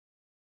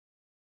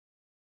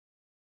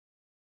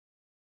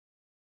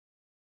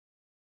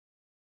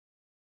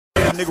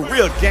nigga.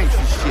 Real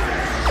gangster shit.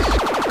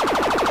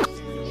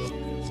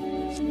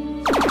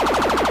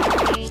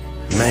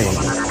 Man.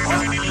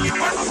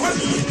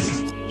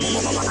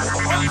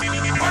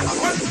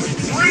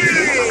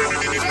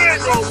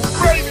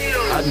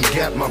 I done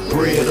got my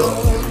bread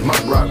up, my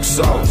rock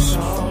sauce.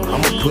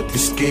 I'ma put the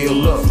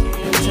scale up.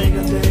 Take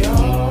a day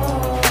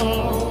off.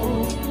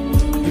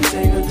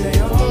 Take a day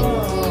off.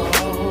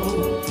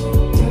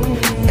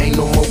 Ain't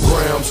no more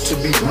grams to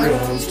be real.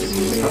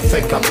 I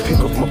think I'll pick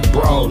up my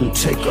broad and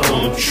take her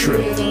on a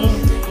trip.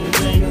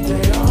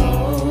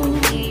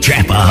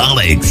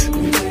 Trapaholics.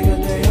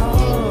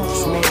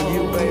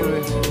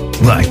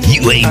 Like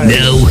you ain't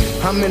know.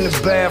 I'm in the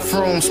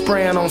bathroom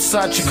spraying on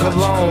Sachi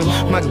cologne.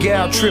 My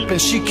gal tripping,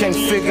 she can't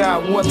figure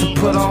out what to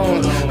put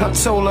on. I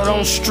told her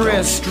don't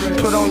stress,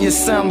 put on your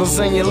sandals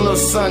and your little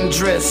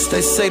sundress.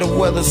 They say the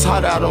weather's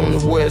hot out on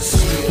the west.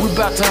 We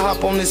about to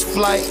hop on this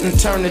flight and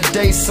turn the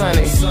day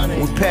sunny.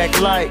 We pack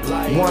light,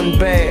 one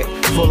bag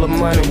full of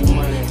money.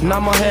 And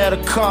I'ma have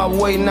the car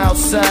waiting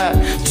outside.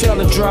 Tell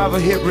the driver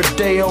hit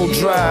Rodeo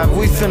Drive.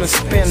 We finna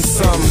spend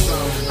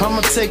something.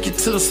 I'ma take you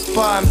to the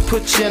spot and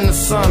put you in the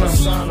sauna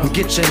and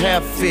get your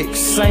hair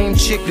fixed. Same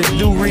chick that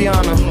do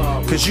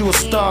Rihanna, cause you a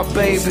star,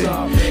 baby.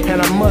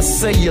 And I must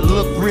say you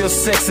look real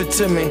sexy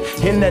to me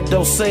in that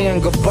Dolce &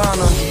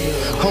 Gabbana.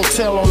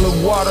 Hotel on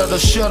the water, the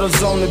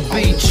shutters on the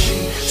beach.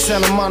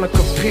 Santa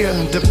Monica Pier,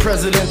 the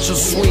presidential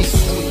suite.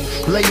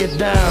 Lay it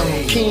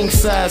down, king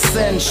size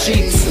satin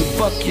sheets, and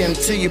fuck you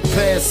until you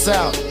pass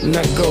out and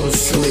then go to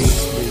sleep.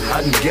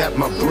 I done got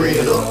my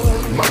bread up,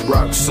 my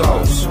rock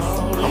sauce.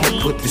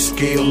 I'ma put the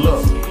scale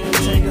up.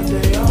 Take a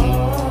day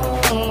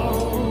off.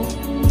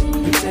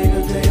 Take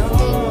a day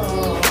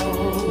off.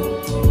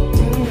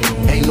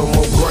 Ain't no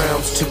more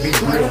grams to be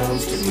real.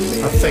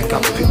 I think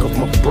I'll pick up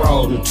my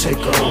broad and take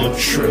her on a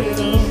trip.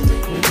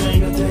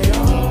 Take a day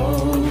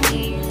off.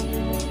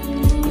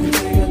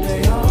 Take a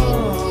day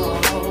off.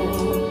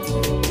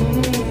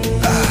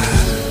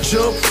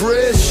 Jump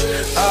fresh,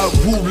 I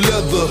woo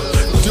leather.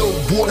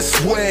 Dope boy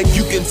swag,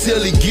 you can tell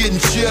he getting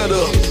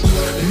cheddar.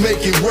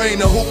 Make it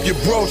rain, I hope you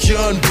brought your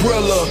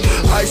umbrella.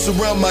 Ice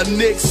around my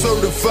neck,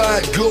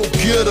 certified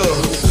go-getter.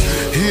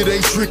 It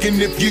ain't tricking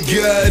if you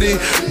got it.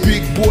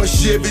 Big boy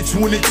Chevy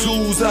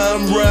 22s,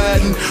 I'm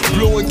riding.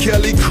 Blowing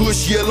Cali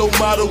Kush, yellow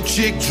model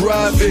chick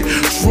driving.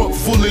 Trunk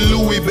full of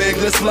Louis bag,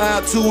 let's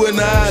fly to an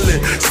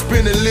island.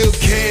 Spend a little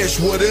cash,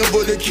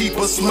 whatever to keep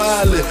us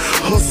smiling.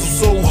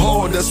 Hustle so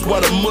hard, that's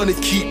why the money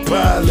keep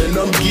piling.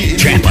 I'm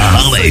getting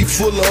Trapaholics.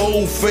 full of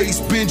old face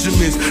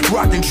Benjamins.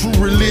 Rocking true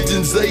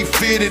religions, they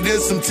fitted in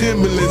some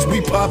Timberlands.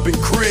 We popping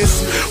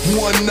Chris.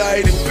 One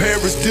night in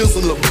Paris,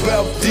 dizzle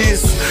about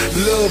this.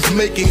 Love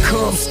making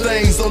cum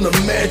stains on the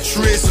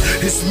mattress.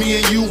 It's me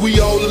and you, we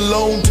all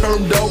alone.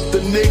 Turned off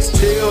the next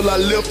tail, I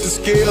left the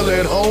scale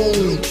at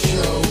home.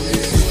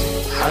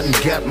 I done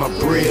got my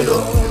bread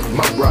up,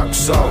 my rock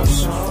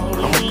sauce.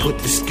 I'ma put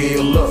the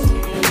scale up.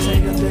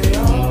 Take a day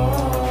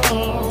off.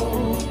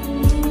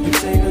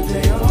 Take a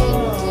day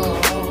off.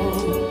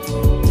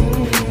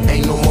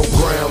 Ain't no more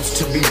grams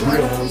to be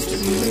real.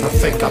 I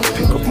think I'll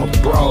pick up my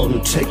broad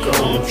and take her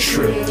on a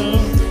trip.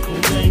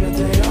 Take a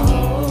day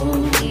off.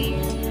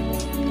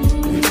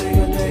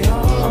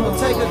 I'ma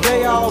take a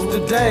day off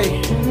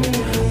today.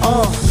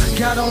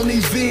 Got on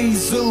these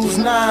V-Zoos,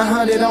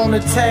 900 on the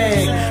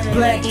tag.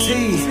 Black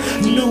tee,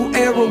 new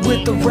era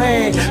with the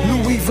rag.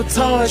 Louis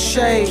Vuitton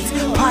shades,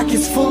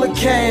 pockets full of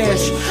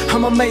cash.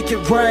 I'ma make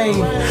it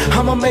rain,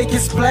 I'ma make it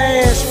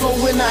splash.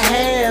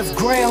 4.5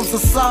 grams of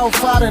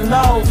salt out and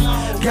off.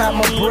 Got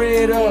my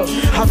bread up,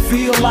 I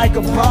feel like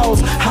a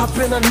boss. Hop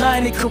in a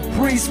 90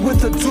 Caprice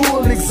with a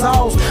dual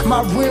exhaust.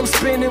 My rim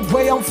spinning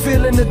way, I'm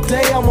feeling the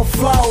day, I'ma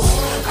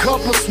floss.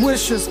 Couple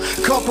swishers,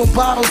 couple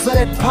bottles of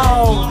that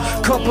Paul.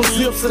 Couple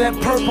zips of that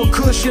purple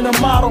cushion, a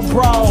model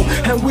brawl.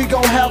 And we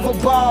gon' have a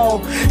ball.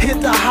 Hit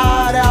the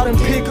hideout and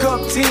pick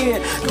up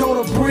 10.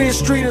 Go to Bridge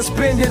Street and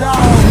spend it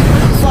all.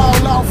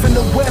 Fall off in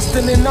the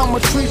Western and I'ma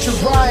treat you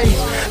right.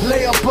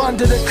 Lay up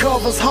under the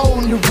covers,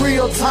 holding you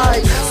real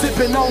tight.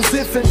 Sipping on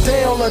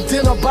Zinfandel, a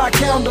dinner by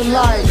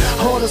candlelight.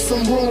 Order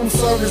some room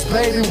service,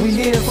 baby, we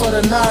in for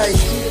the night.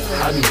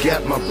 I done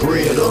got my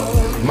bread up,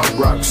 my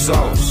rock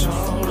sauce.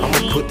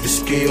 I'ma put the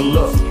scale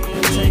up.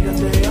 Take a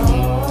day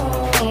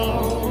off.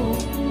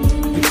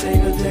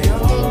 Take a day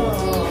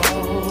off.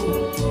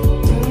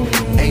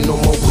 Ain't no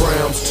more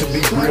grams to be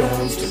real.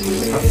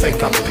 I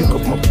think I'll pick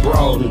up my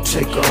broad and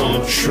take her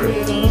on a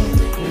trip.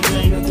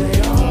 Take a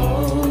day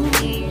off.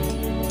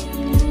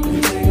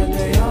 Take a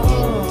day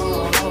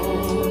off.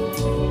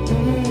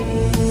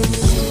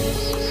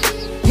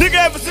 Nigga,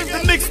 ever since the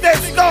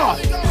mixtape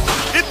started,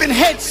 it's been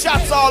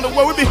headshots all the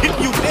way. We been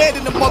hitting you dead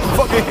in the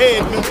motherfucking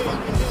head, nigga.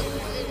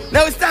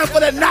 Now it's time for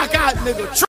that knockout, nigga.